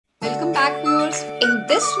Welcome back, viewers. In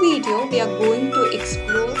this video, we are going to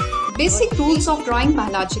explore basic rules of drawing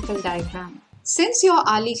biological diagram. Since your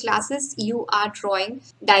early classes, you are drawing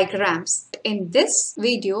diagrams. In this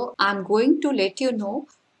video, I'm going to let you know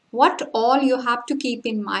what all you have to keep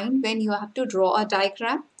in mind when you have to draw a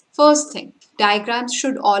diagram. First thing, diagrams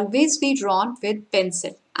should always be drawn with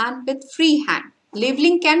pencil and with freehand.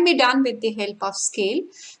 Labeling can be done with the help of scale,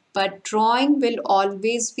 but drawing will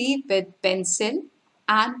always be with pencil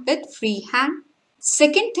and with freehand.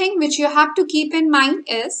 Second thing which you have to keep in mind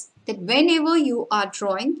is that whenever you are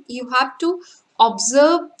drawing, you have to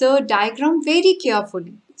observe the diagram very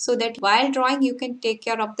carefully so that while drawing you can take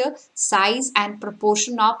care of the size and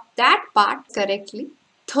proportion of that part correctly.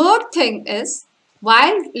 Third thing is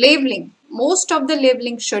while labeling, most of the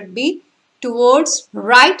labeling should be towards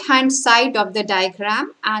right hand side of the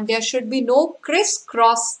diagram and there should be no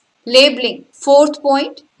crisscross labeling. Fourth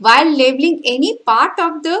point, while labeling any part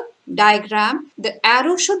of the diagram, the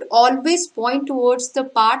arrow should always point towards the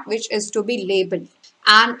part which is to be labeled.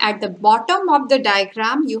 And at the bottom of the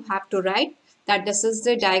diagram, you have to write that this is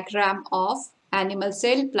the diagram of animal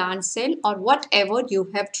cell, plant cell, or whatever you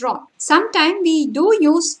have drawn. Sometimes we do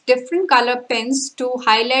use different color pens to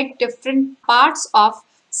highlight different parts of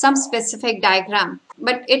some specific diagram,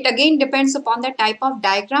 but it again depends upon the type of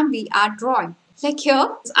diagram we are drawing. Like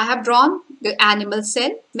here, I have drawn the animal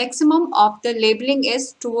cell. Maximum of the labeling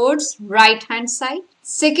is towards right hand side.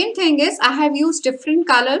 Second thing is I have used different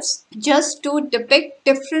colors just to depict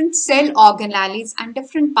different cell organelles and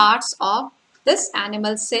different parts of this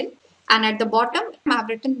animal cell. And at the bottom, I have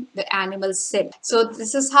written the animal cell. So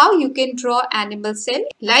this is how you can draw animal cell.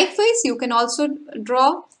 Likewise, you can also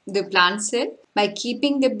draw the plant cell by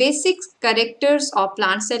keeping the basic characters of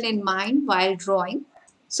plant cell in mind while drawing.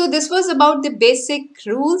 So this was about the basic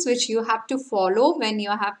rules which you have to follow when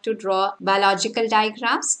you have to draw biological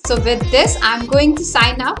diagrams. So with this, I'm going to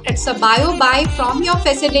sign out. It's a bio bye from your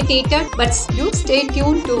facilitator, but do stay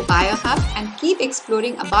tuned to BioHub and keep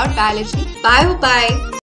exploring about biology. Bye bye.